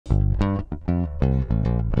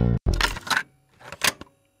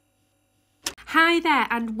Hi there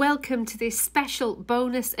and welcome to this special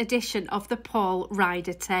bonus edition of the Paul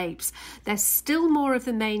Ryder tapes. There's still more of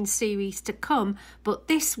the main series to come, but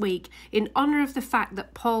this week, in honour of the fact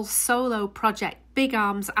that Paul's solo project Big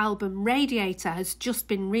Arm's album Radiator has just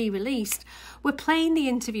been re-released, we're playing the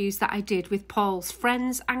interviews that I did with Paul's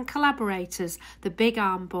friends and collaborators, the Big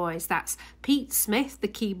Arm Boys. That's Pete Smith, the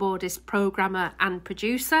keyboardist, programmer and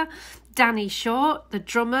producer, Danny Shaw, the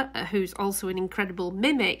drummer, who's also an incredible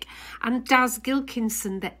mimic, and Daz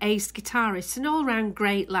Gilkinson, the ace guitarist, an all-round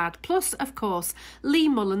great lad, plus, of course, Lee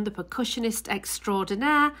Mullen, the percussionist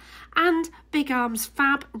extraordinaire, and Big Arm's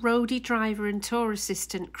fab roadie driver and tour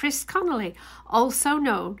assistant, Chris Connelly, also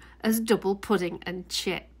known as Double Pudding and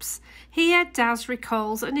Chips. Here, Daz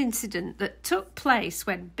recalls an incident that took place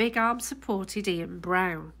when Big Arm supported Ian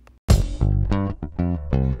Brown.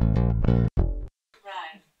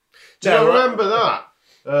 Do you remember that?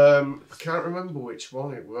 I can't remember which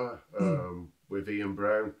one it were, with Ian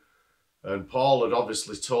Brown. And Paul had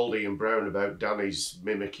obviously told Ian Brown about Danny's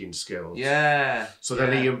mimicking skills. Yeah. So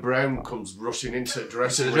then Ian Brown comes rushing into the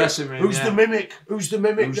dressing room. Who's the mimic? Who's the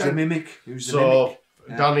mimic? Who's the mimic? Who's the mimic?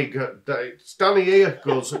 It's Danny here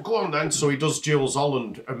goes, go on then. So he does Jules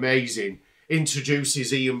Holland, amazing.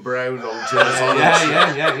 Introduces Ian Brown on Jules Holland.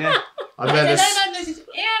 Yeah. And then this is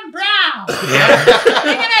Ian Brown.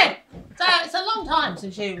 Yeah. So it's a long time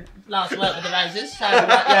since you last worked with the Roses. So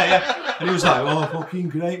yeah. And he was like, oh, fucking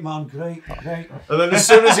great, man, great. And then as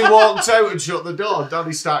soon as he walked out and shut the door,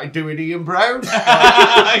 Danny started doing Ian Brown.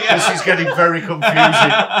 This is getting very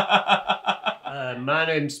confusing. My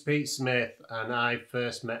name's Pete Smith, and I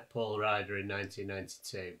first met Paul Ryder in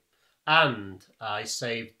 1992. And I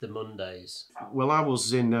saved the Mondays. Well, I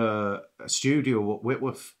was in a studio at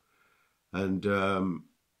Whitworth, and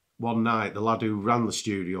one night the lad who ran the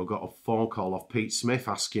studio got a phone call off Pete Smith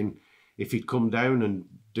asking if he'd come down and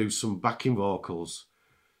do some backing vocals.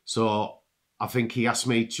 So I think he asked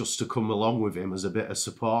me just to come along with him as a bit of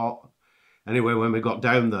support. Anyway, when we got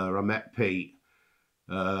down there, I met Pete,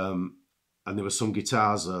 and there were some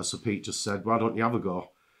guitars there, so Pete just said, why don't you have a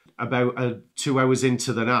go? About 2 hours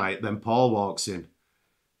into the night, then Paul walks in.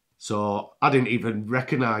 So I didn't even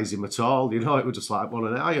recognise him at all, it was just like, well,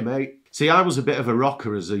 hiya, mate. See, I was a bit of a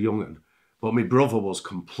rocker as a young'un, but my brother was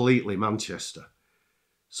completely Madchester.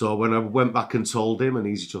 So when I went back and told him, and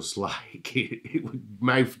he's just like,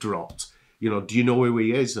 mouth dropped, do you know who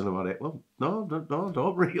he is? And I'm like, well, no,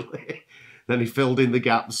 don't really. Then he filled in the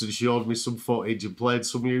gaps and showed me some footage and played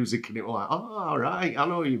some music, and it was like, oh, all right, I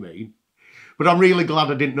know what you mean. But I'm really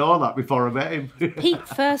glad I didn't know that before I met him. Pete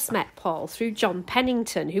first met Paul through John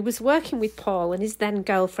Pennington, who was working with Paul and his then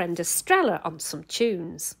girlfriend Estrella on some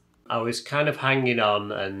tunes. I was kind of hanging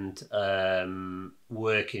on and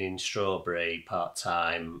working in Strawberry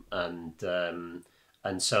part-time, and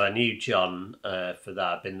so I knew John for that.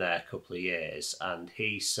 I'd been there a couple of years, and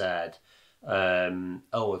he said,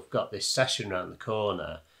 we've got this session around the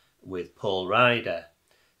corner with Paul Ryder.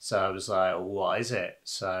 So I was like, well, what is it?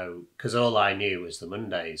 So, because all I knew was the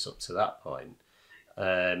Mondays up to that point.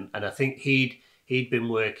 And I think he'd been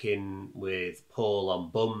working with Paul on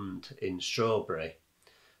Bummed in Strawberry.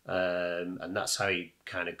 And that's how he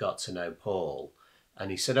kind of got to know Paul. And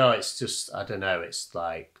he said, it's just, I don't know, it's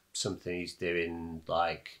like something he's doing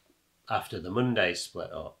like after the Mondays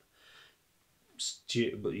split up.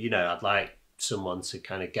 I'd like someone to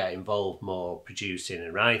kind of get involved more producing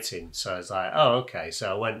and writing. So I was like, okay.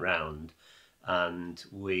 So I went round and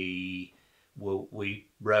we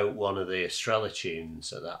wrote one of the Estrella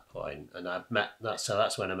tunes at that point. And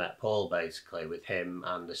that's when I met Paul, basically, with him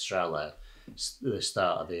and Estrella. The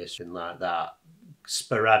start of this and like that,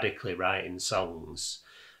 sporadically writing songs,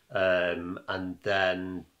 and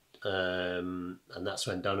that's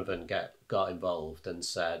when Donovan got involved and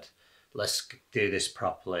said, let's do this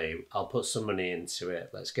properly, I'll put some money into it,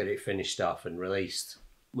 let's get it finished off and released.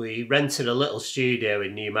 We rented a little studio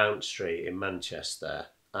in New Mount Street in Manchester,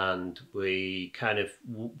 and we kind of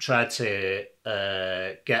tried to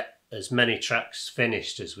get as many tracks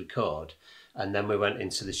finished as we could. And then we went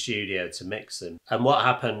into the studio to mix them. And what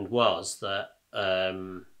happened was that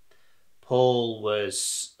Paul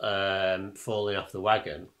was falling off the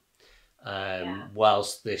wagon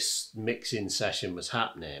whilst this mixing session was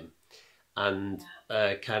happening. And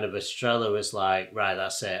kind of Estrella was like, right,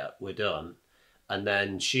 that's it, we're done. And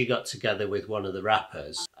then she got together with one of the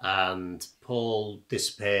rappers, and Paul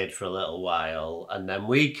disappeared for a little while. And then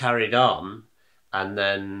we carried on, and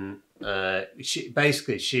then we'd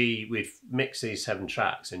mixed these 7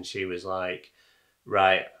 tracks, and she was like,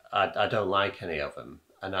 right, I don't like any of them.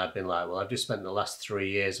 And I've been like, well, I've just spent the last 3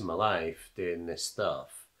 years of my life doing this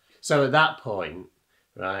stuff. So at that point,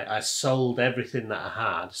 right? I sold everything that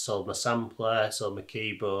I had, sold my sampler, sold my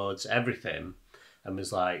keyboards, everything, and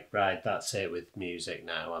was like, right, that's it with music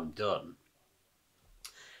now, I'm done.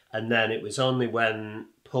 And then it was only when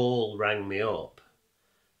Paul rang me up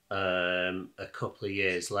a couple of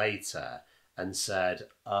years later and said,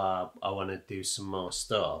 I want to do some more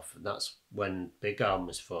stuff. And that's when Big Arm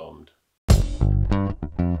was formed.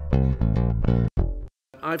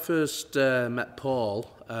 I first met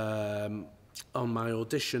Paul on my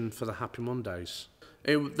audition for the Happy Mondays.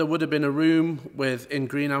 There would have been a room in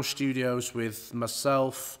Greenhouse Studios with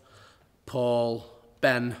myself, Paul,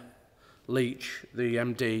 Ben, Leach, the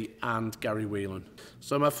MD, and Gary Whelan.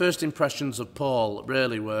 So my first impressions of Paul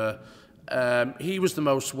really were, he was the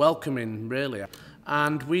most welcoming, really.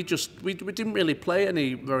 And we didn't really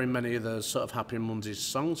play very many of the sort of Happy Mondays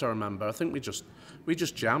songs, I remember. I think we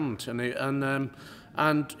just jammed,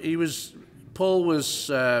 Paul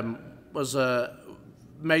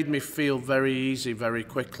made me feel very easy very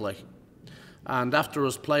quickly. And after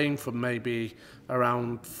us playing for maybe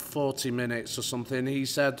around 40 minutes or something, he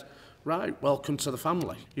said, right, welcome to the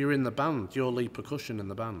family. You're in the band. You're lead percussion in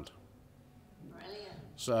the band. Brilliant.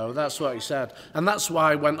 So that's what he said. And that's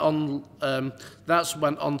why I went on,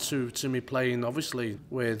 to me playing, obviously,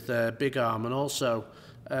 with Big Arm and also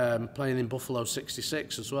playing in Buffalo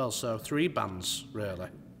 66 as well. So 3 bands, really.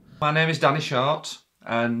 My name is Danny Short,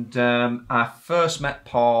 and I first met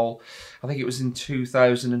Paul, I think it was in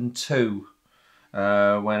 2002,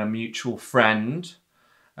 when a mutual friend,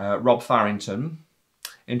 Rob Farrington,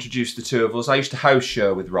 introduced the two of us. I used to house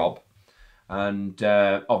show with Rob, and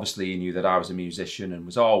obviously he knew that I was a musician and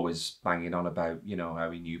was always banging on about, you know,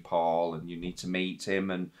 how he knew Paul and you need to meet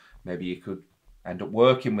him and maybe you could end up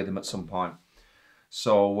working with him at some point.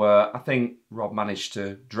 So I think Rob managed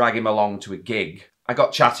to drag him along to a gig. I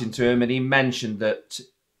got chatting to him and he mentioned that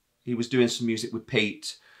he was doing some music with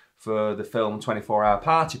Pete for the film 24 Hour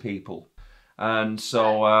Party People. And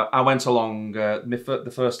so I went along,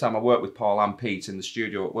 the first time I worked with Paul and Pete in the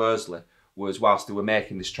studio at Worsley was whilst they were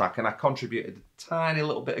making this track, and I contributed a tiny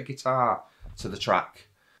little bit of guitar to the track.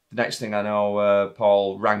 The next thing I know,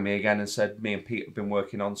 Paul rang me again and said, me and Pete have been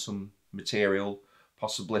working on some material,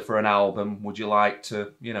 possibly for an album. Would you like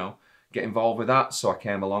to, you know, get involved with that? So I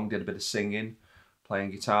came along, did a bit of singing,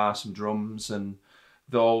 playing guitar, some drums, and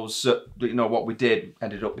those, you know, what we did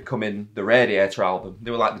ended up becoming the Radiator album.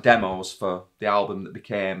 They were like the demos for the album that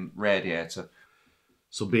became Radiator.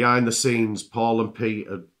 So behind the scenes, Paul and Pete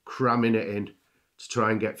are cramming it in to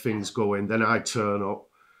try and get things going. Then I turn up,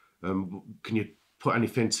 can you put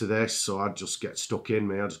anything to this? So I just get stuck in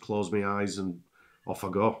me. I just close my eyes and off I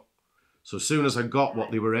go. So as soon as I got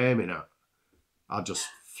what they were aiming at, I just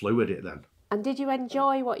flew at it then. And did you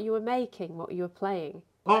enjoy what you were making, what you were playing?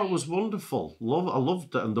 Oh, it was wonderful. I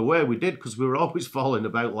loved it. And the way we did, because we were always falling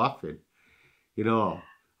about laughing. You know,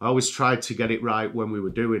 I always tried to get it right when we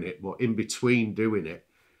were doing it, but in between doing it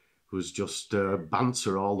was just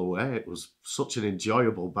banter all the way. It was such an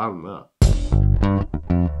enjoyable band,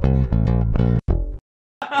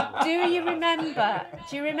 that.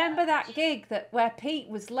 Do you remember that gig where Pete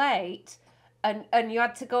was late and you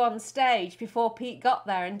had to go on stage before Pete got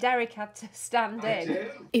there and Derek had to stand in?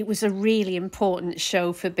 It was a really important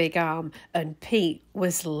show for Big Arm and Pete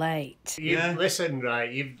was late. Listen,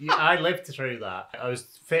 right, I lived through that. I was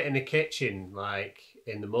fitting a kitchen like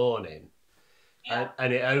in the morning. Yeah.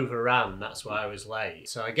 And it overran, that's why I was late.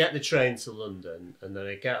 So I get the train to London and then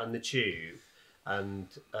I get on the tube and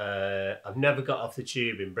I've never got off the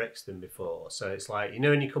tube in Brixton before. So it's like, you know,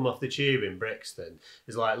 when you come off the tube in Brixton,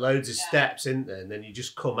 there's like loads of steps in there and then you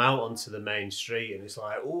just come out onto the main street and it's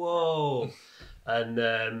like, whoa. And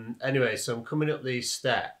anyway, so I'm coming up these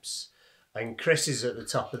steps and Chris is at the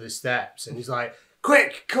top of the steps and he's like,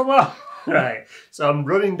 quick, come on. Right, so I'm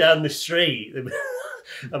running down the street.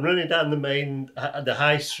 I'm running down the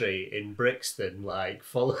high street in Brixton, like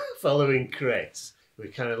following Chris. We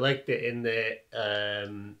kind of legged it in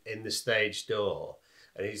the stage door,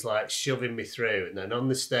 and he's like shoving me through. And then on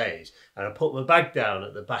the stage, and I put my bag down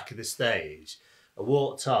at the back of the stage. I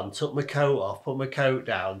walked on, took my coat off, put my coat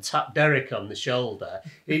down, tapped Derek on the shoulder.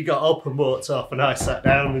 He got up and walked off, and I sat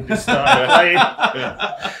down and just started playing.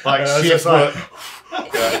 Like shit.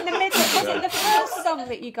 Was it the first song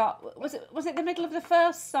that you got? Was it the middle of the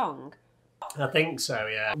first song? I think so,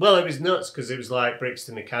 yeah. Well, it was nuts because it was like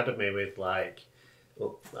Brixton Academy with like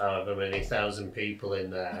however many thousand people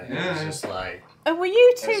in there. It was just like. And were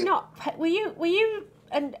you two not? Were you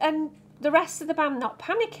and the rest of the band not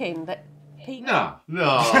panicking that Pete? No.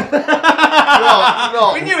 No.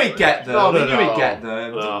 We knew he'd get there. No, we no, knew no. he'd get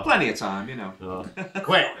there. No. Plenty of time, you know. No.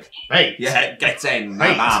 Quick, hey. Yeah, get in,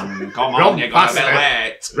 Hey. man. Come on, Run you're going to be faster.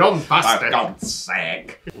 late. Run For faster. God's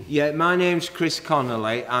sake. Yeah, my name's Chris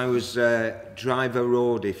Connelly. I was driver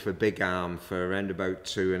roadie for Big Arm for around about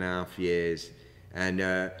 2.5 years. And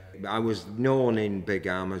I was known in Big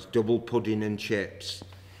Arm as Double Pudding and Chips.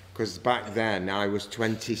 Because back then I was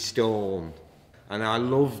 20 stone. And I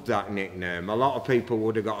loved that nickname. A lot of people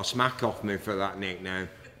would have got a smack off me for that nickname.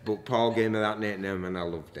 But Paul gave me that nickname and I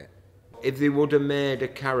loved it. If they would have made a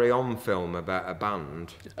carry-on film about a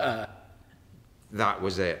band, that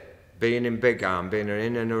was it. Being in Big Arm, being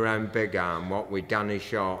in and around Big Arm, what with Danny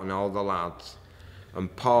Short and all the lads.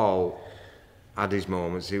 And Paul had his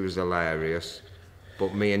moments, he was hilarious.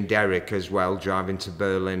 But me and Derek as well, driving to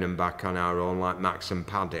Berlin and back on our own like Max and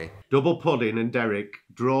Paddy. Double Pudding and Derek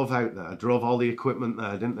drove out there, drove all the equipment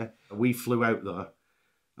there, didn't they? We flew out there.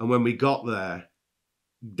 And when we got there,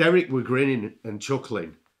 Derek were grinning and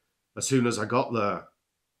chuckling as soon as I got there.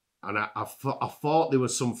 And I thought there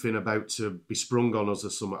was something about to be sprung on us or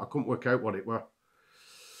something. I couldn't work out what it were.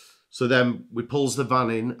 So then we pulls the van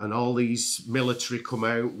in and all these military come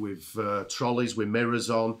out with trolleys with mirrors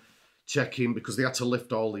on, checking, because they had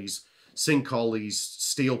to sink all these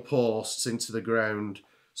steel posts into the ground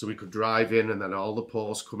so we could drive in, and then all the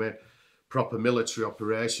posts come in. Proper military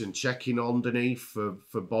operation, checking underneath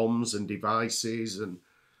for bombs and devices, and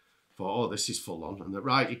thought, oh, this is full on. And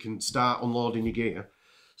right, you can start unloading your gear.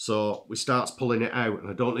 So we starts pulling it out, and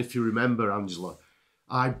I don't know if you remember, Angela,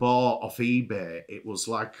 I bought off eBay, it was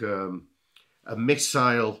like a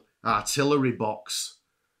missile artillery box,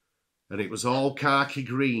 and it was all khaki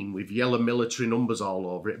green with yellow military numbers all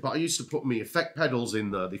over it. But I used to put my effect pedals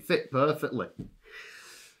in there, they fit perfectly.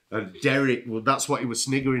 And Derek, well, that's what he was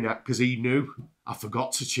sniggering at, because he knew I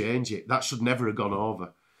forgot to change it. That should never have gone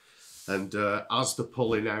over. And as they're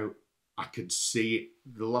pulling out, I could see it,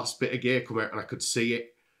 the last bit of gear come out, and I could see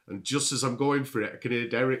it. And just as I'm going for it, I can hear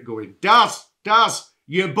Derek going, Daz,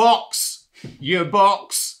 your box.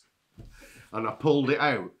 And I pulled it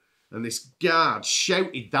out, and this guard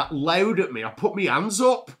shouted that loud at me. I put my hands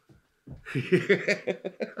up.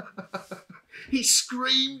 He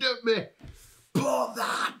screamed at me, put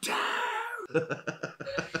that down.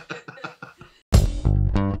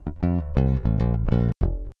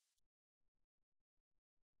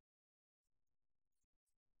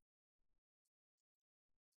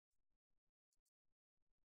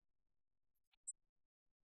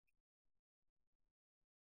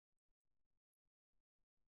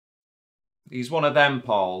 He's one of them,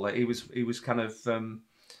 Paul. He was kind of,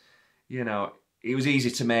 you know, he was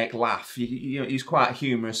easy to make laugh. You know, he's quite a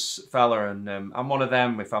humorous fella, and I'm one of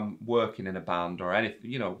them. If I'm working in a band or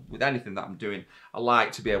anything, you know, with anything that I'm doing, I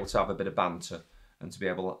like to be able to have a bit of banter and to be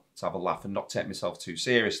able to have a laugh and not take myself too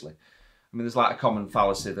seriously. I mean, there's like a common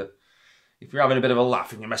fallacy that if you're having a bit of a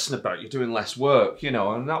laugh and you're messing about, you're doing less work, you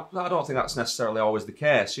know, and I don't think that's necessarily always the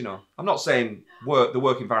case, you know. I'm not saying the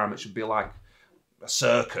work environment should be like a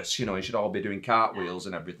circus, you know, you should all be doing cartwheels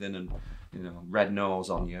and everything, and, you know, red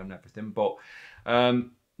nose on you and everything. But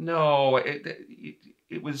no,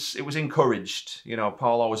 it was encouraged. You know,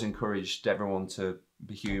 Paul always encouraged everyone to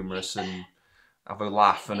be humorous and have a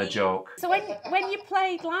laugh and a joke. So when you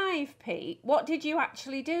played live, Pete, what did you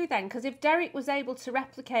actually do then? Because if Derek was able to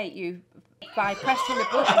replicate you by pressing the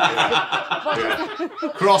button,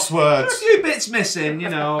 Crosswords. A few bits missing, you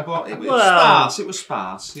know, but it was sparse. It was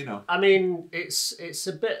sparse, you know. I mean, it's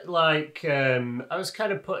a bit like I was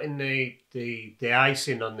kind of putting the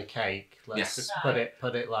icing on the cake. Let's just put it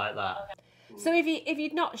like that. So if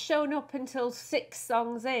you'd not shown up until 6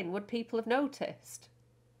 songs in, would people have noticed?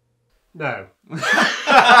 No.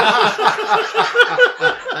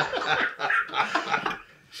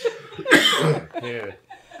 Yeah.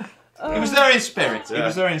 He was there in spirit. He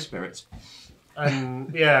was there in spirit.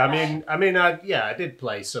 And yeah, I did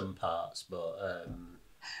play some parts, but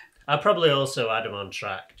I probably also had them on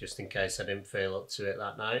track just in case I didn't feel up to it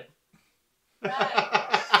that night.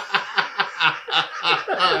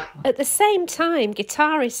 At the same time,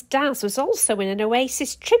 guitarist Daz was also in an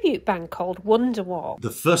Oasis tribute band called Wonderwall. The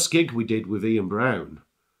first gig we did with Ian Brown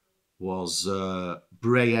was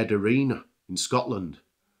Brayhead Arena in Scotland.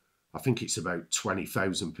 I think it's about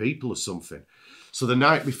 20,000 people or something. So the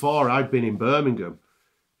night before, I'd been in Birmingham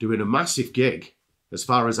doing a massive gig, as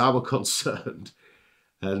far as I was concerned.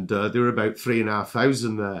 And there were about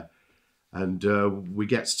 3,500 there. And we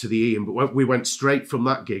get to the Ian, but we went straight from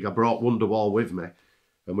that gig. I brought Wonderwall with me,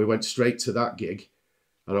 and we went straight to that gig.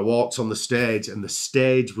 And I walked on the stage, and the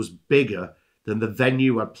stage was bigger than the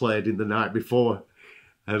venue I'd played in the night before.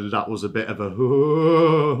 And that was a bit of a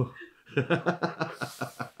whoa.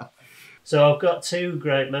 So I've got two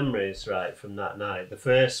great memories, right, from that night. The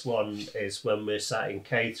first one is when we're sat in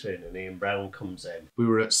catering and Ian Brown comes in. We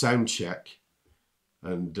were at sound check,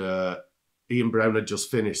 and Ian Brown had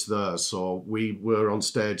just finished there, so we were on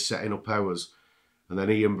stage setting up ours, and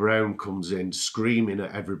then Ian Brown comes in screaming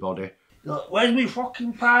at everybody. Look, where's me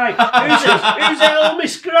fucking pie? Who's it all my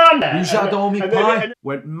scran? Who's had all me pie?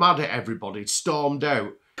 Went mad at everybody, stormed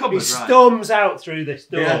out. He storms out through this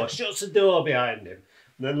door, shuts the door behind him.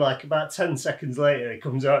 And then, like, about 10 seconds later, he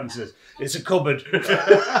comes out and says, "It's a cupboard."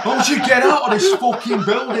 Won't you get out of this fucking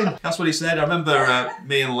building? That's what he said. I remember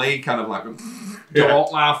me and Lee kind of like,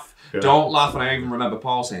 don't laugh. And I even remember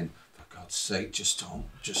Paul saying, "For God's sake, just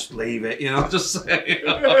leave it, just say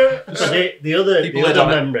it." The other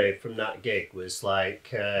memory from that gig was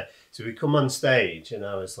like, so we come on stage and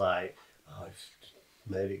I was like, "Oh, I've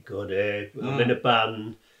made it good here. I'm in a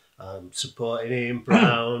band. I'm supporting Ian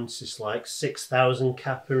Brown. It's like 6,000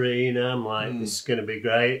 cap arena. I'm like, this is going to be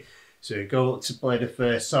great." So we go up to play the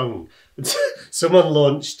first song. Someone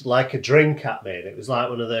launched like a drink at me, and it was like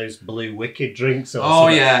one of those Blue Wicked drinks or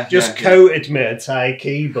something. Coated me a Thai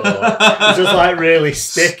keyboard. It was just like really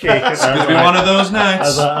sticky. It's going to be one of those nights. I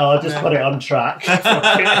was like, I'll just put it on track. That's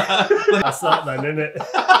that then, isn't it?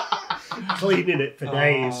 Cleaning it for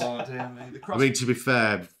days. Oh, dear me. I mean, to be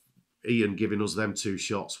fair, Ian giving us them 2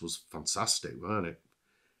 shots was fantastic, weren't it?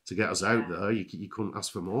 To get us out there, you couldn't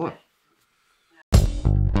ask for more.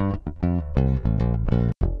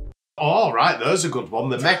 Oh, right, there's a good one.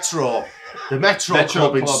 The Metro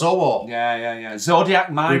Club in Soho. Yeah.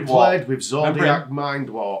 Zodiac Mind We played with Zodiac Mind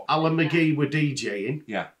War. Alan McGee were DJing.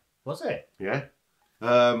 Yeah. Was it? Yeah.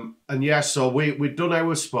 So we'd done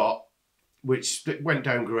our spot, which went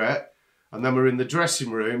down great. And then we're in the dressing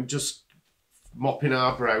room, just mopping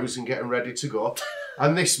our brows and getting ready to go.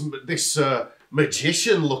 And this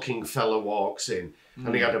magician-looking fella walks in,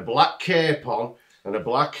 and he had a black cape on and a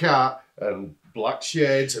black hat and black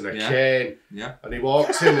shades and a cane. Yeah. And he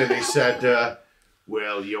walked in and he said,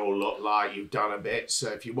 "Well, you look like you've done a bit, so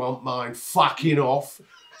if you won't mind fucking off,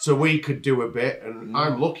 so we could do a bit." And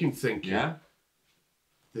I'm looking, thinking,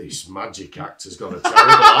 this magic actor's got a terrible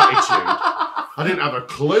attitude. I didn't have a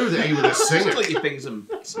clue that he was a singer.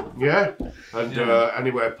 Yeah. And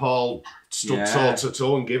anyway, Paul stood toe to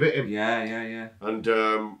toe and give it him. Yeah. And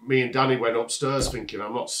me and Danny went upstairs thinking,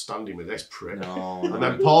 I'm not standing with this prick. No. And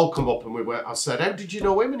then Paul come up and I said, "How did you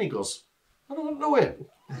know him?" And he goes, "I don't know him."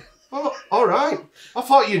 "Oh, all right. I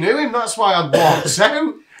thought you knew him. That's why I walked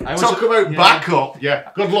out." Talk about backup. Yeah.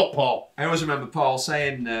 Good luck, Paul. I always remember Paul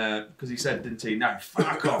saying, because he said, didn't he, "No,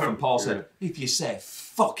 fuck off." And Paul said, "If you say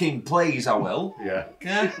fucking please, I will." Yeah.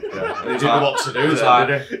 Yeah. And he didn't know what to do then,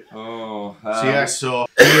 did he? Oh.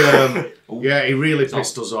 He really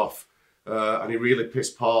pissed us off. And he really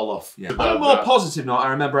pissed Paul off. Yeah. On a more positive note, I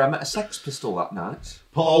remember I met a Sex Pistol that night.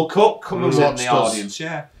 Paul Cook come and watched in the audience,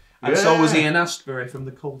 And so was Ian Astbury from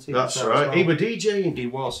the Cult. That's right. Well. He was DJing. He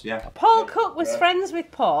was, yeah. Paul Cook was friends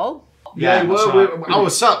with Paul. Yeah, I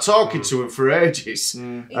was sat talking to him for ages.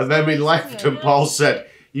 And then we left and Paul said,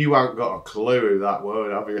 "You haven't got a clue who that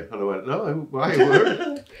were, have you?" And I went, "No, why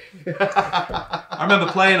weren't?" I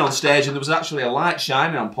remember playing on stage and there was actually a light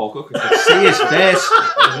shining on Paul Cook. I could see his face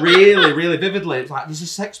really, really vividly. It's like, there's a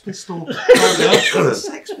Sex Pistol. A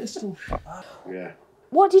Sex Pistol. Yeah.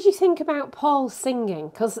 What did you think about Paul singing?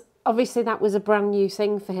 Because obviously that was a brand new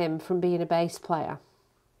thing for him from being a bass player.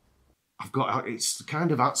 It's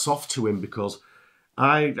kind of hats off to him because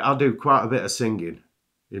I do quite a bit of singing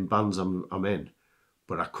in bands I'm in,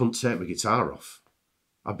 but I couldn't take my guitar off.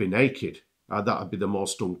 I'd be naked. That'd be the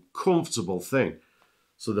most uncomfortable thing.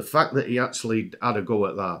 So the fact that he actually had a go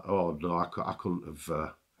at that, oh no, I couldn't have.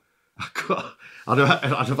 I'd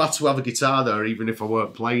have had to have a guitar there even if I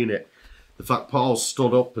weren't playing it. The fact Paul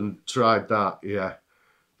stood up and tried that,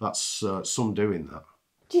 that's some doing that.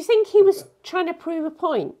 Do you think he was trying to prove a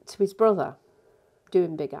point to his brother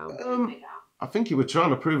doing Big Arm? I think he was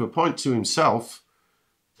trying to prove a point to himself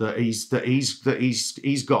that he's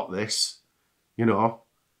got this.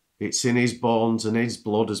 It's in his bones and his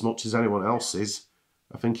blood as much as anyone else's.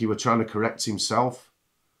 I think he was trying to correct himself.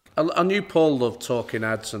 I knew Paul loved Talking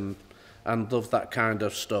Heads and loved that kind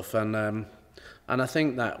of stuff, and I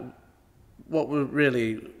think that what was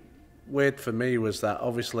really weird for me was that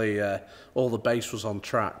obviously all the bass was on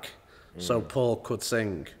track, so Paul could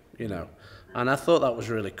sing, and I thought that was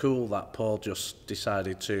really cool that Paul just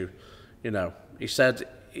decided to, he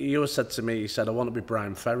always said to me, "I want to be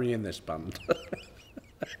Brian Ferry in this band."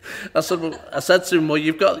 I said to him, "Well,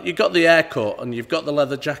 you've got the haircut and you've got the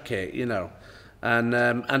leather jacket,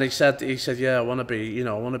 And he said, yeah, I want to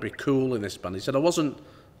be cool in this band. He said, I wasn't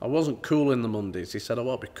cool in the Mondays. He said, I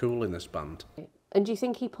want to be cool in this band. And do you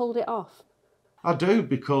think he pulled it off? I do,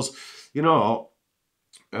 because,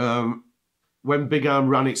 when Big Arm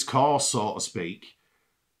ran its course, so to speak,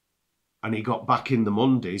 and he got back in the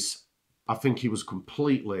Mondays, I think he was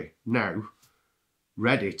completely now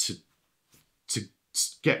ready to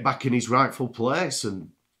get back in his rightful place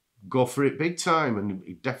and go for it big time, and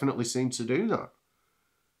he definitely seemed to do that.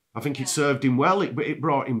 I think it served him well. It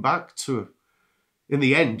brought him back to, in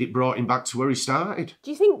the end, it brought him back to where he started.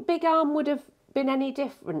 Do you think Big Arm would have been any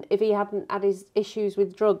different if he hadn't had his issues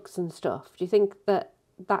with drugs and stuff? Do you think that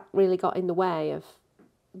really got in the way of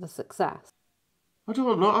the success? I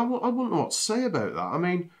don't know. I wouldn't know what to say about that. I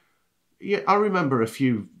mean, yeah, I remember a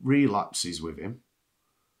few relapses with him.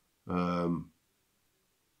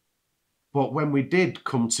 But when we did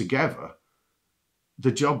come together,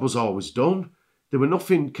 the job was always done. There were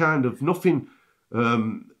nothing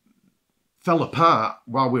fell apart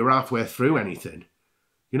while we were halfway through anything.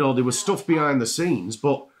 There was stuff behind the scenes,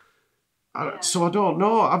 but so I don't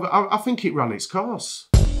know. I think it ran its course.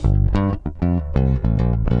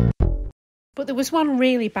 But there was one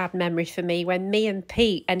really bad memory for me when me and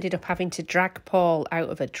Pete ended up having to drag Paul out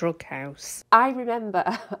of a drug house. I remember,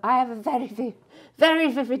 I have a very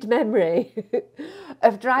vivid memory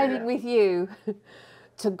of driving with you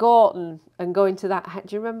to Gorton and going to that.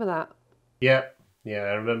 Do you remember that? Yeah,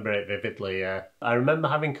 I remember it vividly, yeah. I remember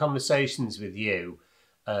having conversations with you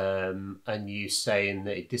and you saying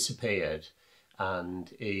that he disappeared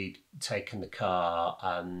and he'd taken the car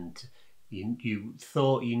and you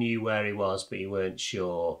thought you knew where he was, but you weren't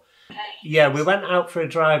sure. Yeah, we went out for a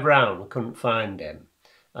drive round, couldn't find him.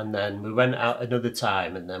 And then we went out another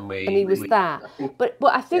time and then And he was there. But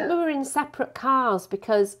I think we were in separate cars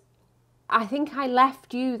because I think I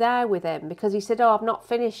left you there with him because he said, oh, I've not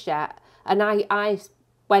finished yet. And I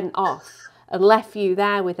went off and left you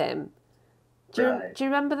there with him. Do you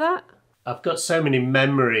remember that? I've got so many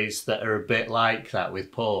memories that are a bit like that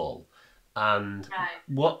with Paul. And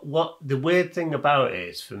what the weird thing about it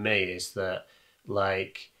is for me is that,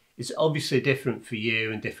 like, it's obviously different for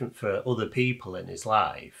you and different for other people in his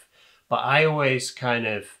life, but I always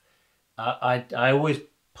I always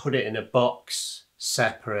put it in a box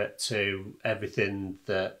separate to everything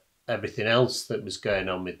else that was going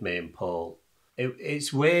on with me and Paul.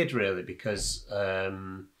 It's weird really because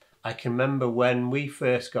I can remember when we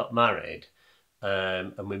first got married.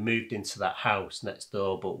 And we moved into that house next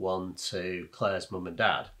door but one to Claire's mum and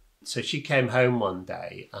dad. So she came home one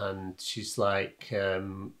day and she's like,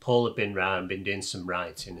 Paul had been round, been doing some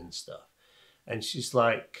writing and stuff. And she's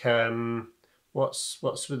like, what's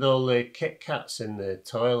with all the Kit Kats in the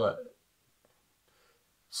toilet?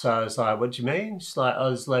 So I was like, what do you mean? She's like, oh,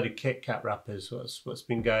 there's a load of Kit Kat wrappers. What's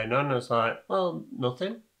been going on? I was like, well,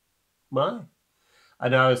 nothing. Why?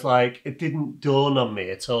 And I was like, it didn't dawn on me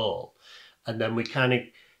at all. And then we kind of,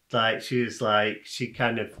 she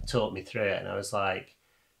kind of taught me through it. And I was like,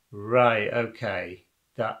 right, okay,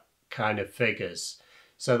 that kind of figures.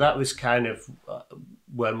 So that was kind of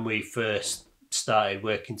when we first started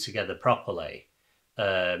working together properly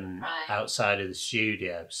outside of the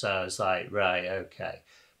studio. So I was like, right, okay.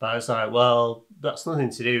 But I was like, well, that's nothing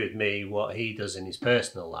to do with me, what he does in his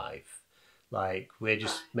personal life. Like, we're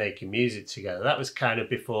just making music together. That was kind of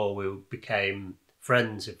before we became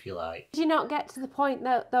friends, if you like. Did you not get to the point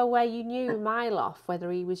though where you knew a mile off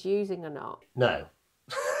whether he was using or not? No.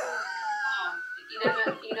 You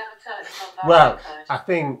never turned it on. Well, I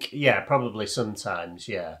think, yeah, probably sometimes,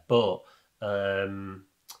 yeah. But,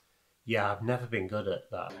 yeah, I've never been good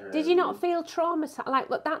at that. Did you not feel traumatised? Like,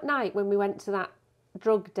 look, that night when we went to that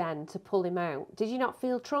drug den to pull him out, did you not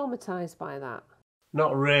feel traumatised by that?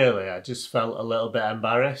 Not really. I just felt a little bit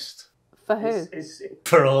embarrassed. For who?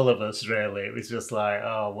 For all of us, really. It was just like,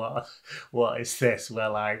 oh, what is this?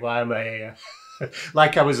 Well, like, why am I here?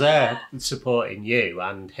 Like, I was there supporting you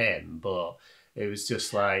and him, but it was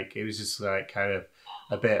just like kind of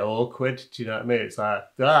a bit awkward. Do you know what I mean? It's like,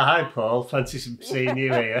 hi, Paul, fancy seeing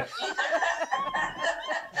you here.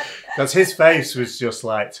 Because his face was just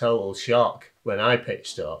like total shock when I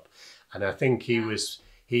pitched up, and I think he was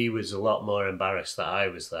a lot more embarrassed that I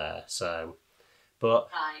was there. So. But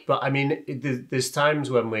I mean, there's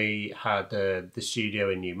times when we had the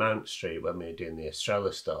studio in New Mount Street when we were doing the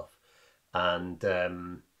Estrella stuff, and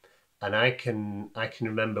I can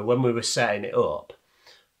remember when we were setting it up,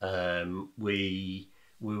 we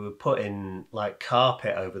were putting like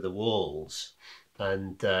carpet over the walls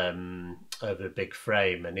and over a big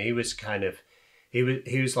frame, and he was kind of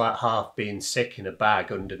he was like half being sick in a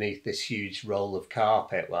bag underneath this huge roll of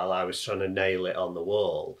carpet while I was trying to nail it on the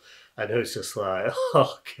wall. And it was just like,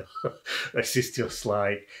 oh God, this is just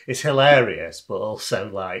like, it's hilarious, but also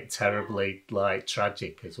like terribly like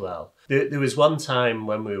tragic as well. There was one time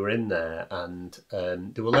when we were in there and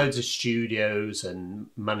there were loads of studios and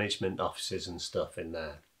management offices and stuff in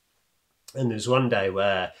there. And there was one day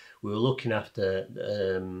where we were looking after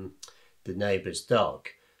the neighbour's dog.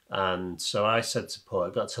 And so I said to Paul,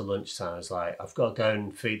 it got to lunchtime, I was like, I've got to go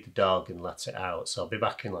and feed the dog and let it out. So I'll be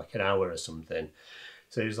back in like an hour or something.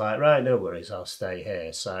 So he was like, right, no worries, I'll stay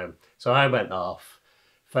here. So I went off,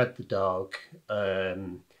 fed the dog,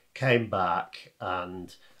 came back,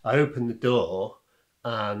 and I opened the door,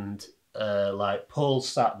 and like Paul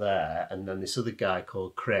sat there, and then this other guy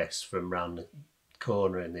called Chris from round the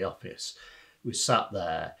corner in the office was sat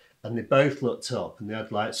there, and they both looked up, and they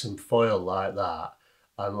had like some foil like that,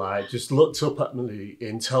 and like just looked up at me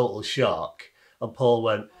in total shock. And Paul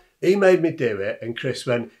went, he made me do it, and Chris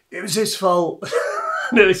went, it was his fault.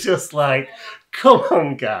 And it was just like, come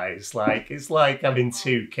on, guys. Like, it's like having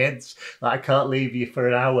two kids. Like, I can't leave you for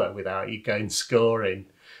an hour without you going scoring.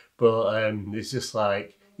 But it's just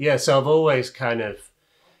like, yeah, so I've always kind of,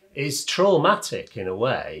 it's traumatic in a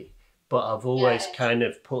way, but I've always kind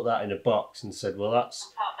of put that in a box and said, well,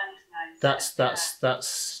 that's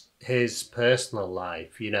his personal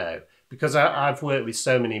life, you know. Because I've worked with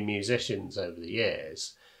so many musicians over the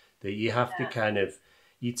years that you have to kind of,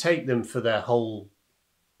 you take them for their whole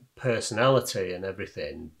personality and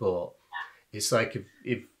everything, but it's like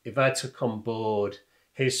if I took on board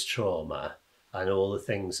his trauma and all the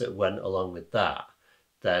things that went along with that,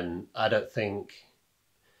 then I don't think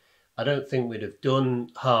we'd have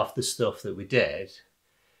done half the stuff that we did,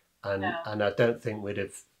 and I don't think we'd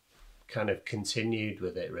have kind of continued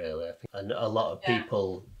with it really. I think, and a lot of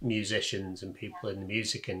people, musicians and people in the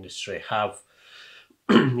music industry have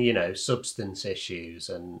you know, substance issues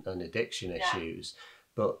and addiction issues,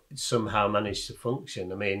 but somehow managed to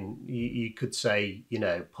function. I mean, you could say, you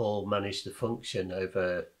know, Paul managed to function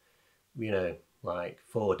over, you know, like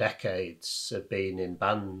 4 decades of being in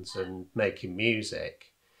bands and making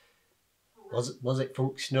music. Was it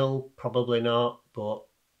functional? Probably not, but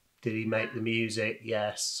did he make the music?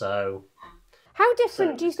 Yes. So how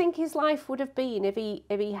different do you think his life would have been if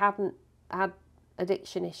he hadn't had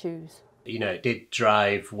addiction issues? You know, it did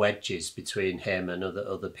drive wedges between him and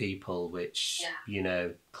other people, which, you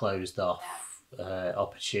know, closed off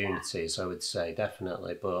opportunities, I would say,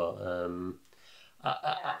 definitely. But,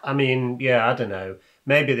 I mean, yeah, I don't know.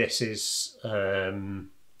 Maybe this is a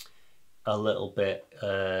little bit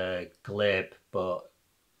glib, but,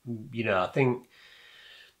 you know, I think,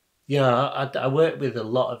 yeah, I work with a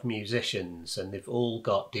lot of musicians and they've all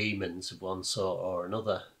got demons of one sort or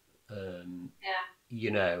another. You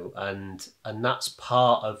know, and that's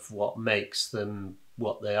part of what makes them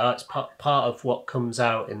what they are. It's part of what comes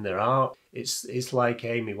out in their art. It's like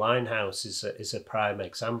Amy Winehouse is a prime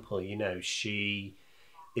example. You know, she,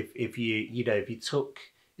 if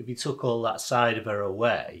you took all that side of her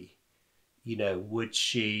away, you know, would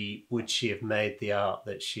she have made the art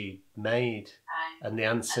that she made? And the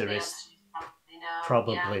answer is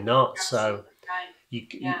probably not. So.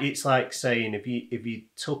 It's like saying if you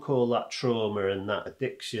took all that trauma and that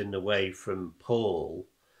addiction away from Paul,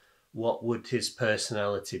 what would his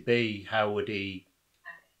personality be? How would he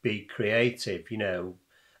be creative? You know,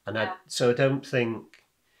 and I don't think,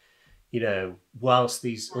 you know, whilst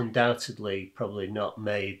he's undoubtedly probably not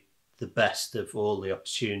made the best of all the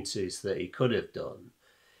opportunities that he could have done,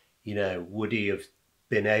 you know, would he have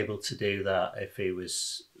been able to do that if he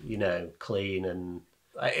was, you know, clean? And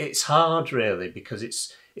it's hard really, because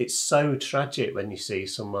it's so tragic when you see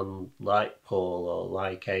someone like Paul or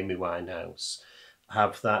like Amy Winehouse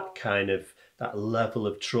have that kind of, that level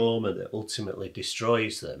of trauma that ultimately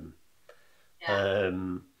destroys them.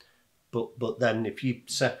 But then if you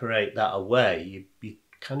separate that away, you're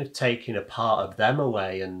kind of taking a part of them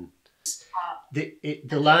away, and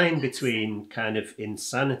the line between kind of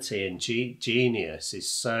insanity and genius is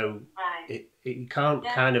so you can't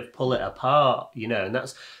kind of pull it apart, you know. And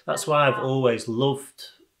that's why I've always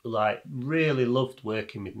really loved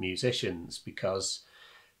working with musicians, because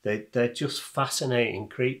they're just fascinating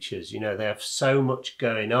creatures, you know. They have so much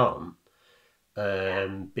going on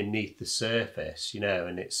beneath the surface, you know,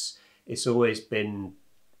 and it's always been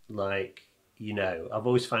like, you know, I've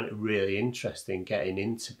always found it really interesting getting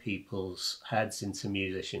into people's heads, into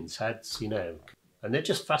musicians' heads, you know. And they're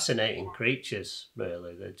just fascinating creatures,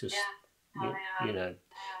 really. They're just, you know,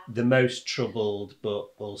 the most troubled but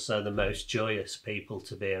also the most joyous people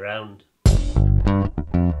to be around.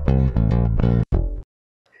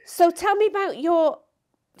 So tell me about your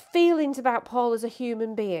feelings about Paul as a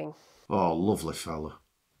human being. Oh, lovely fella.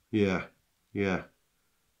 Yeah. You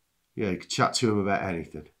could chat to him about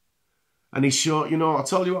anything. And he showed, you know, I'll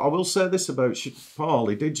tell you what, I will say this about Paul.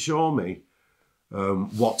 He did show me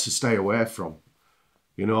what to stay away from,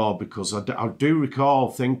 you know, because I do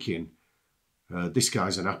recall thinking, this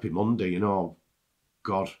guy's an happy Monday, you know.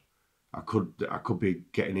 God, I could be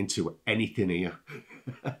getting into anything here.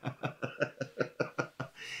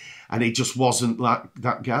 And he just wasn't like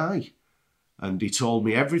that guy. And he told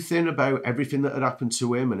me everything about everything that had happened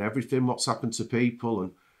to him and everything what's happened to people,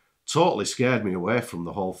 and totally scared me away from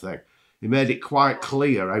the whole thing. He made it quite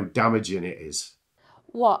clear how damaging it is.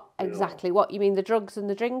 What exactly? What, you mean the drugs and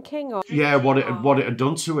the drinking? Or? Yeah, what it had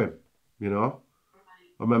done to him, you know.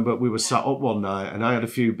 I remember we were sat up one night and I had a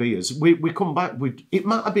few beers. We come back, it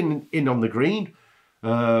might have been in on the green.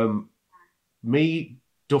 Me,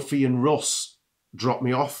 Duffy and Russ dropped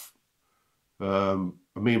me off.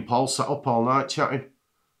 Me and Paul sat up all night chatting.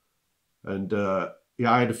 And I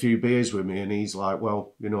had a few beers with me and he's like,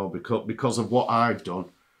 well, you know, because of what I've done,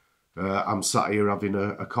 I'm sat here having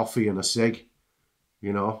a coffee and a cig,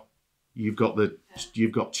 you know. You've got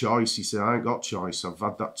choice. He said, I ain't got choice. I've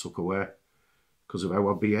had that took away because of how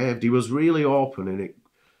I behaved. He was really open and it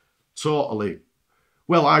totally...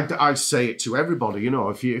 Well, I'd say it to everybody, you know,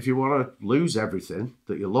 if you want to lose everything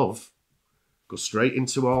that you love, go straight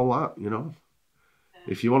into all that, you know.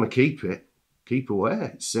 If you want to keep it, keep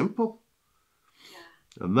away. It's simple.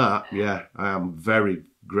 Yeah. And that, I am very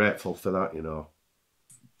grateful for that, you know.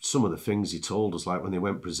 Some of the things he told us, like when they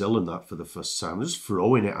went Brazil and that for the first time, just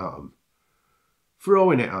throwing it at him.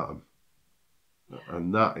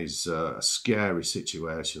 And that is a scary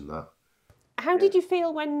situation, that. How did you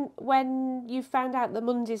feel when you found out the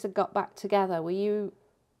Mondays had got back together?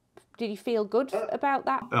 Did you feel good about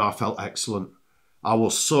that? Oh, I felt excellent.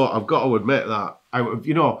 I've got to admit that,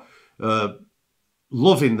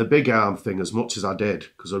 loving the big arm thing as much as I did,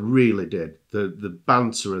 because I really did. The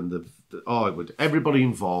banter and everybody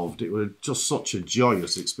involved, it was just such a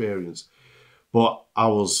joyous experience. But I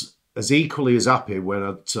was as equally as happy when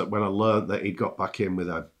I learned that he'd got back in with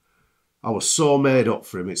them. I was so made up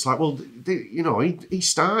for him. It's like, well, you know, he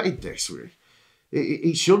started this.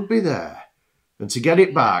 He should be there. And to get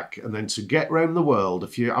it back and then to get round the world,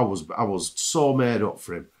 I was so made up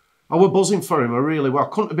for him. I was buzzing for him. I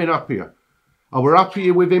couldn't have been happier. I were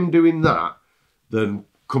happier with him doing that than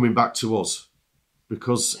coming back to us,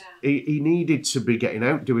 because he needed to be getting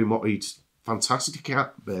out doing what he's fantastic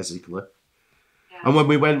at, basically. Yeah. And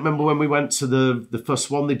remember when we went to the first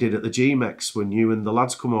one they did at the GMEX, when you and the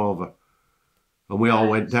lads come over, and we all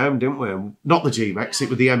went down, didn't we? Not the GMEX, it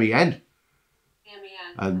was the MEN.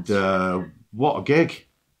 And what a gig.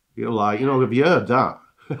 You're like, you know, have you heard that?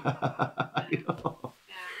 You know?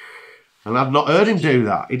 And I've not heard him do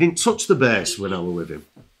that. He didn't touch the bass when I was with him.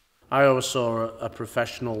 I always saw a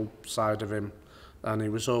professional side of him, and he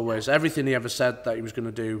was always, everything he ever said that he was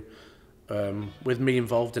going to do, with me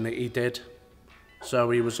involved in it, he did.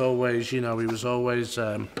 So he was always, you know,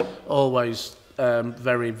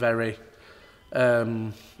 very, very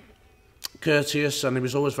courteous, and he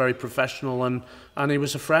was always very professional, and he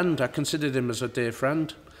was a friend. I considered him as a dear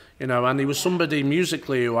friend, you know, and he was somebody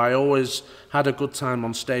musically who I always had a good time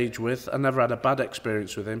on stage with. I never had a bad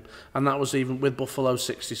experience with him, and that was even with Buffalo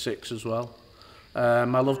 66 as well. I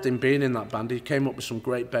loved him being in that band. He came up with some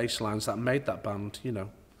great bass lines that made that band, you know.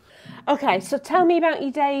 Okay, so tell me about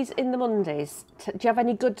your days in the Mondays. Do you have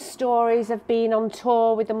any good stories of being on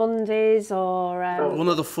tour with the Mondays, or...? One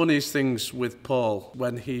of the funniest things with Paul,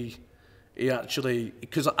 when he actually...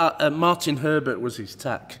 Because Martin Herbert was his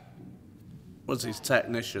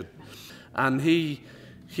technician. And he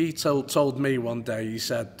told me one day, he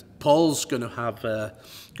said, Paul's going to have a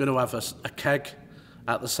keg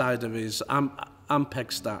at the side of his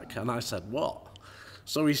Ampeg stack. And I said, what?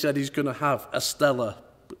 So he said he's going to have a Stella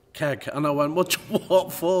keg. And I went,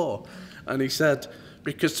 what for? And he said,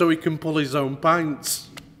 because so he can pull his own pints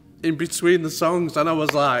in between the songs. And I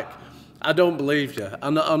was like, I don't believe you.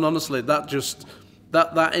 And honestly,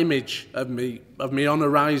 that image of me on a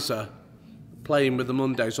riser playing with the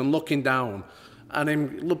Mondays and looking down and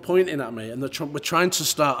him pointing at me, and we're trying to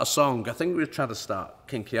start a song. I think we were trying to start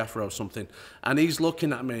Kinky Afro or something. And he's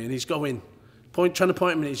looking at me and he's going, trying to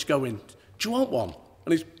point at me, and he's going, do you want one?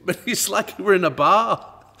 And he's like we're in a bar.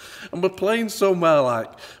 And we're playing somewhere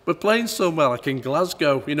like in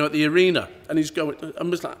Glasgow, you know, at the arena. And he's going, and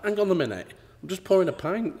was like, hang on a minute, I'm just pouring a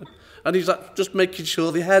pint. And he's like, just making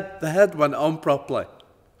sure the head went on properly.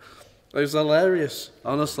 It was hilarious,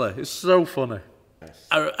 honestly. It's so funny.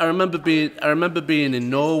 I remember being in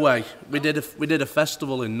Norway. We did a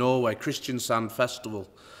festival in Norway, Christian Sand Festival,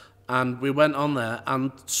 and we went on there.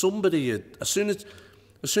 And somebody had, as soon as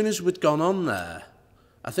we'd gone on there,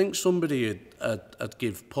 I think somebody had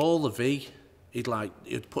give Paul a V. He'd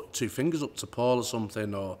put two fingers up to Paul or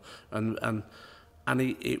something, and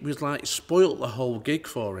it was like spoilt the whole gig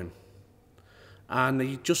for him, and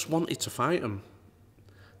he just wanted to fight him.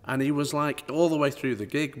 And he was like, all the way through the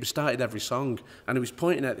gig, we started every song, and he was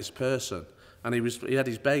pointing at this person, and he had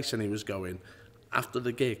his bass, and he was going, after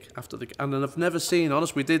the gig. And then I've never seen,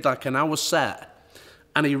 honestly, we did like an hour set,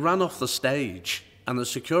 and he ran off the stage, and the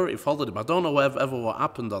security followed him. I don't know ever what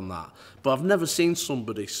happened on that, but I've never seen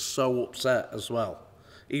somebody so upset as well.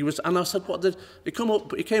 And I said, what did, he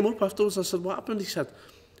came up afterwards, I said, what happened? He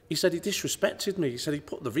said he disrespected me. He said he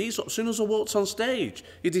put the V's up. As soon as I walked on stage,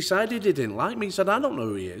 he decided he didn't like me. He said, I don't know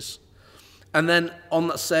who he is. And then on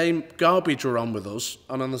that same, Garbage were on with us,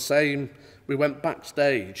 and on the same, we went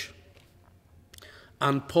backstage,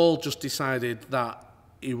 and Paul just decided that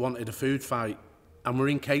he wanted a food fight, and we're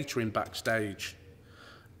in catering backstage.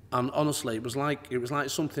 And honestly, it was like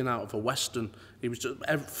something out of a Western. It was just,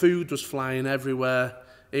 food was flying everywhere.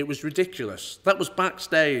 It was ridiculous. That was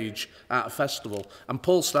backstage at a festival, and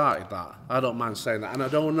Paul started that. I don't mind saying that, and I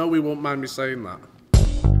don't know he won't mind me saying that.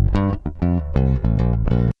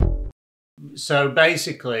 So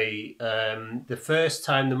basically, the first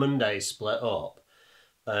time the Mondays split up,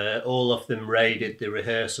 all of them raided the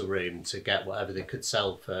rehearsal room to get whatever they could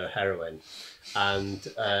sell for heroin, and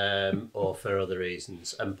or for other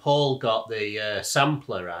reasons. And Paul got the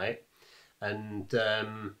sampler, right, and.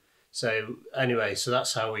 So anyway, so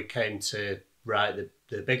that's how we came to write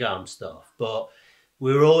the Big Arm stuff. But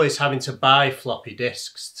we were always having to buy floppy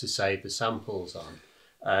disks to save the samples on,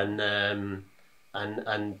 and they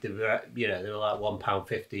were, they were like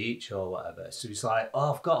 £1.50 each or whatever. So it's like,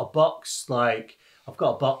 oh, I've got a box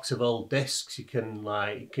of old discs. You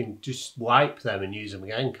can just wipe them and use them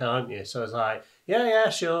again, can't you? So I was like, yeah,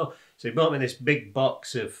 sure. So he bought me this big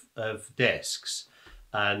box of discs.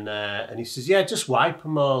 And he says, yeah, just wipe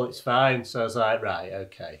them all, it's fine. So I was like, right,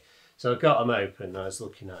 okay. So I got them open, and I was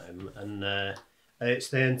looking at them, and it's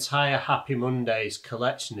the entire Happy Mondays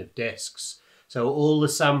collection of discs. So all the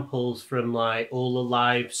samples from like all the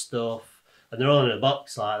live stuff, and they're all in a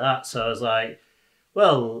box like that. So I was like,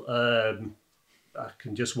 well, I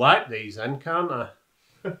can just wipe these then, can't I?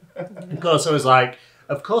 Of course, I was like,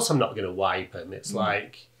 of course I'm not going to wipe them. It's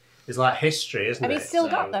like history, isn't it? Have you still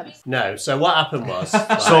got them? No. So what happened was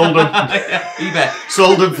Sold them. eBay.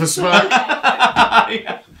 Sold them for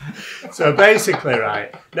smack. So basically,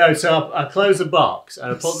 right. No, so I closed the box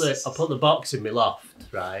and I put the box in my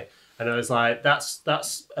loft, right. And I was like, that's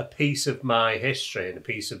a piece of my history and a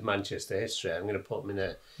piece of Manchester history. I'm going to put them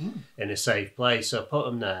in a safe place. So I put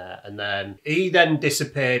them there, and then he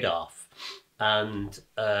disappeared off, and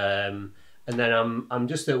then I'm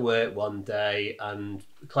just at work one day, and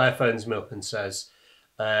Claire phones me up and says,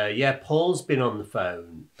 yeah, Paul's been on the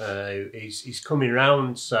phone. He's coming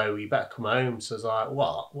round, so you better come home. So I was like,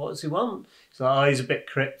 what? What does he want? He's like, oh, he's a bit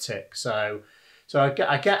cryptic. So I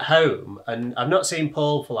get home, and I've not seen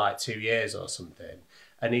Paul for like 2 years or something.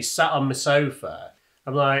 And he's sat on my sofa.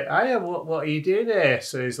 I'm like, hiya, what are you doing here?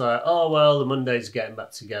 So he's like, oh, well, the Mondays are getting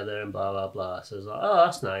back together and blah, blah, blah. So I was like, oh,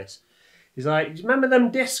 that's nice. He's like, do you remember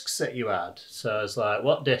them discs that you had? So I was like,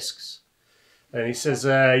 what discs? And he says,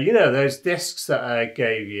 those discs that I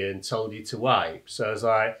gave you and told you to wipe. So I was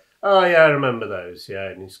like, oh, yeah, I remember those. Yeah.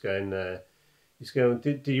 And he's going,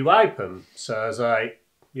 did you wipe them? So I was like,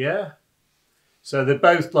 yeah. So they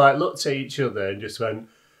both like looked at each other and just went,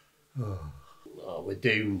 oh, we're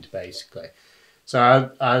doomed, basically.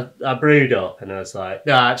 So I brewed up, and I was like,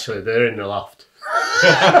 no, actually, they're in the loft.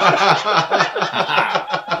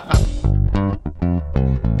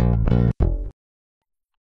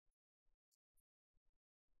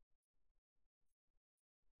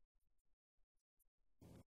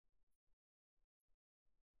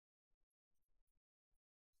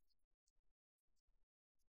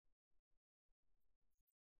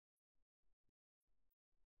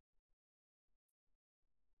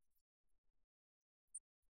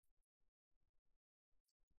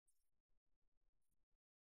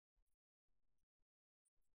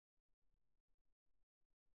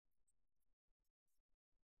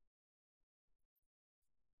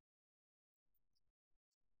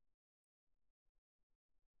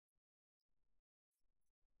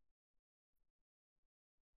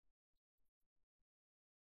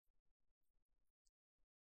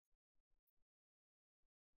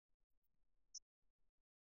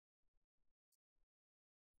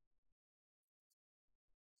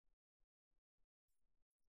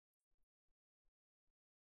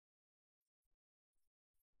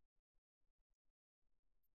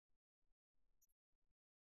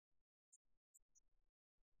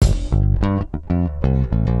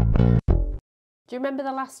 Do you remember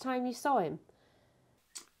the last time you saw him?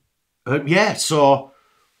 Yeah, so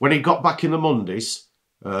when he got back in the Mondays,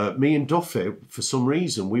 me and Duffy, for some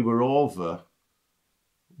reason, we were over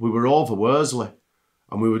Worsley,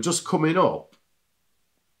 and we were just coming up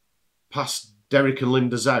past Derek and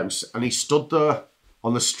Linda's house, and he stood there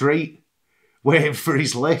on the street waiting for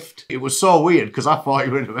his lift. It was so weird because I thought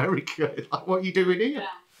you were in America. Like, what are you doing here? Yeah.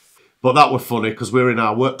 But that was funny because we were in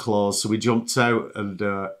our work clothes, so we jumped out, and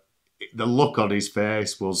the look on his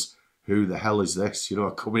face was, who the hell is this? You know,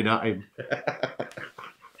 coming at him.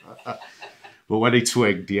 But when he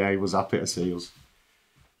twigged, yeah, he was happy to see us.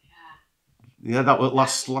 Yeah, that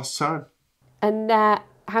was last time. And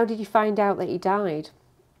how did you find out that he died?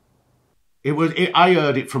 I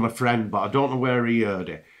heard it from a friend, but I don't know where he heard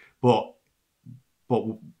it. But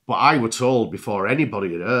I was told before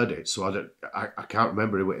anybody had heard it, so I can't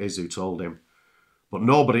remember who it is who told him. But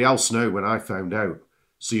nobody else knew when I found out.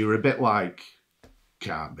 So you're a bit like,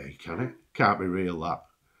 can't be, can it? Can't be real, that.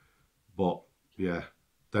 But, yeah.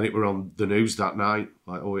 Then it were on the news that night,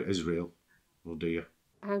 like, oh, it is real. Oh, dear.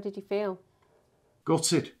 How did you feel?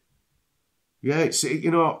 Gutted. Yeah, it's,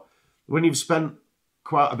 you know, when you've spent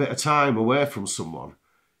quite a bit of time away from someone,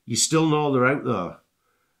 you still know they're out there.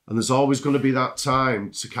 And there's always going to be that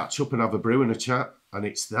time to catch up and have a brew and a chat. And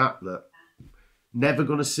it's that never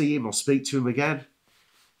going to see him or speak to him again.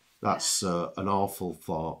 That's an awful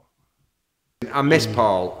thought. I miss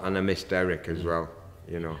Paul and I miss Derek as well,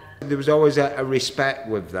 you know. There was always a respect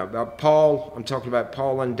with them. Paul, I'm talking about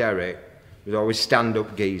Paul and Derek, was always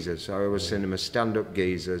stand-up geezers. I always seen them as stand-up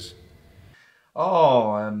geezers.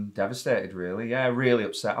 Oh, I'm devastated, really. Yeah, really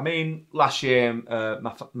upset. I mean, last year,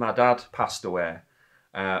 my dad passed away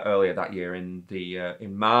earlier that year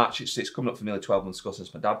in March. It's coming up for nearly 12 months ago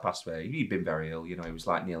since my dad passed away. He'd been very ill, you know, he was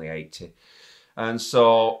like nearly 80. And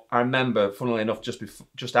so I remember, funnily enough,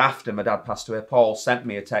 just after my dad passed away, Paul sent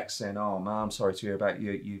me a text saying, "Oh, man, I'm sorry to hear about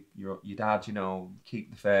your dad, you know,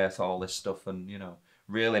 keep the faith, all this stuff." And, you know,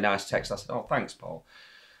 really nice text. I said, "Oh, thanks, Paul."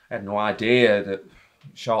 I had no idea that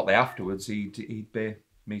shortly afterwards he'd be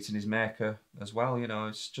meeting his maker as well, you know.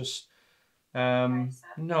 It's just,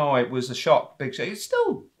 no, it was a shock, big shock. It's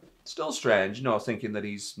still strange, you know, thinking that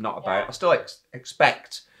he's not about. I still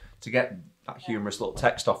expect to get that humorous little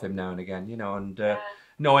text off him now and again, you know, and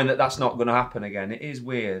knowing that that's not going to happen again, it is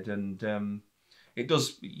weird, and it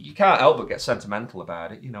does. You can't help but get sentimental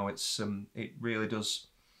about it, you know. It's it really does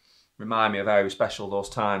remind me of how special those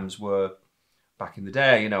times were back in the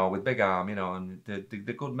day, you know, with Big Arm, you know, and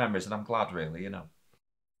the good memories, and I'm glad, really, you know.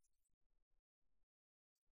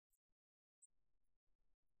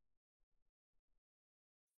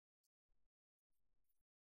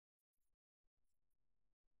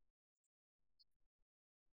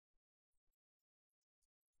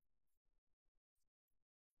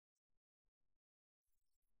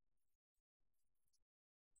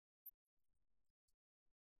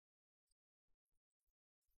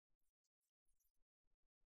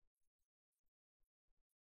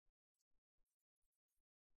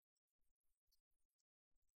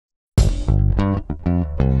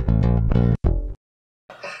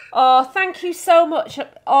 Oh, thank you so much,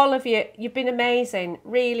 all of you. You've been amazing.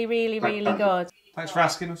 Really, really, really good. Thanks for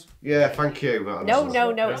asking us. Yeah, thank you. No. It's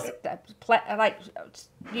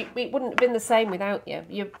it wouldn't have been the same without you.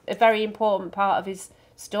 You're a very important part of his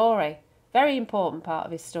story. Very important part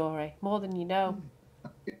of his story. More than you know.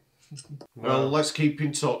 Well, let's keep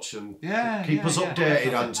in touch and keep us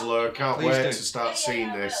updated, Angela. I can't wait to start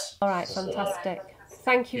seeing this. All right, fantastic.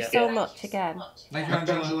 Thank you so much again. Thank you,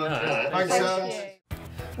 Angela. Thanks, Ange.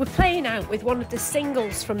 We're playing out with one of the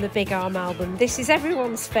singles from the Big Arm album. This is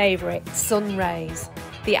everyone's favourite, Sun Rays.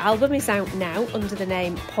 The album is out now under the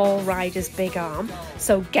name Paul Ryder's Big Arm,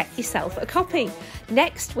 so get yourself a copy.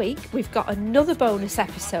 Next week, we've got another bonus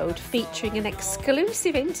episode featuring an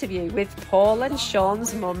exclusive interview with Paul and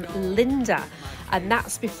Shaun's mum, Linda, and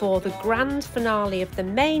that's before the grand finale of the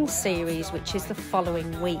main series, which is the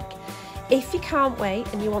following week. If you can't wait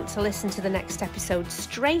and you want to listen to the next episode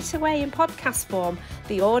straight away in podcast form,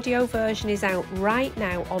 the audio version is out right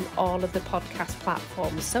now on all of the podcast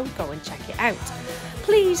platforms, so go and check it out.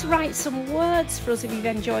 Please write some words for us if you've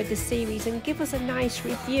enjoyed the series and give us a nice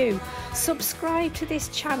review. Subscribe to this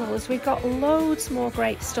channel as we've got loads more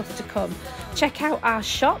great stuff to come. Check out our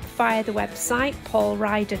shop via the website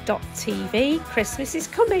paulryder.tv. Christmas is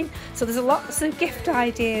coming, so there's lots of gift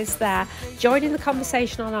ideas there. Join in the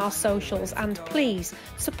conversation on our socials socials, and please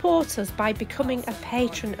support us by becoming a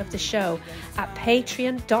patron of the show at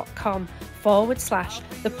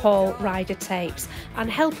patreon.com/the Paul Ryder Tapes and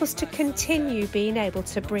help us to continue being able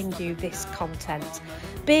to bring you this content.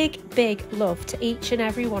 Big love to each and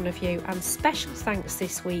every one of you, and special thanks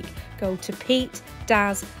this week go to Pete,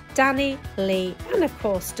 Daz, Danny, Lee, and of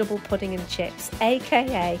course Double Pudding and Chips,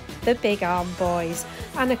 aka the Big Arm Boys,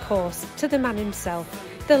 and of course to the man himself,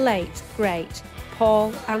 the late great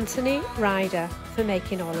Paul Anthony Ryder, for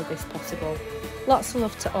making all of this possible. Lots of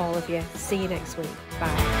love to all of you. See you next week.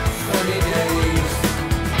 Bye. Sunny days,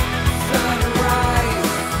 sunrise,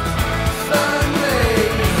 sunrise.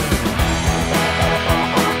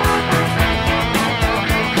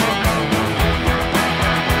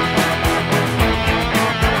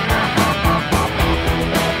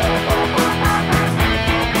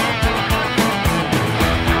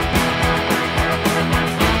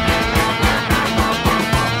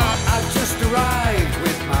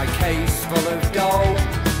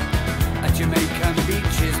 Jamaican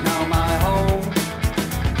beach is now my home.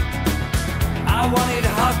 I wanted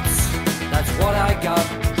huts, that's what I got.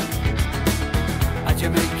 A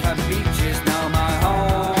Jamaican beach is now my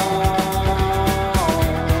home.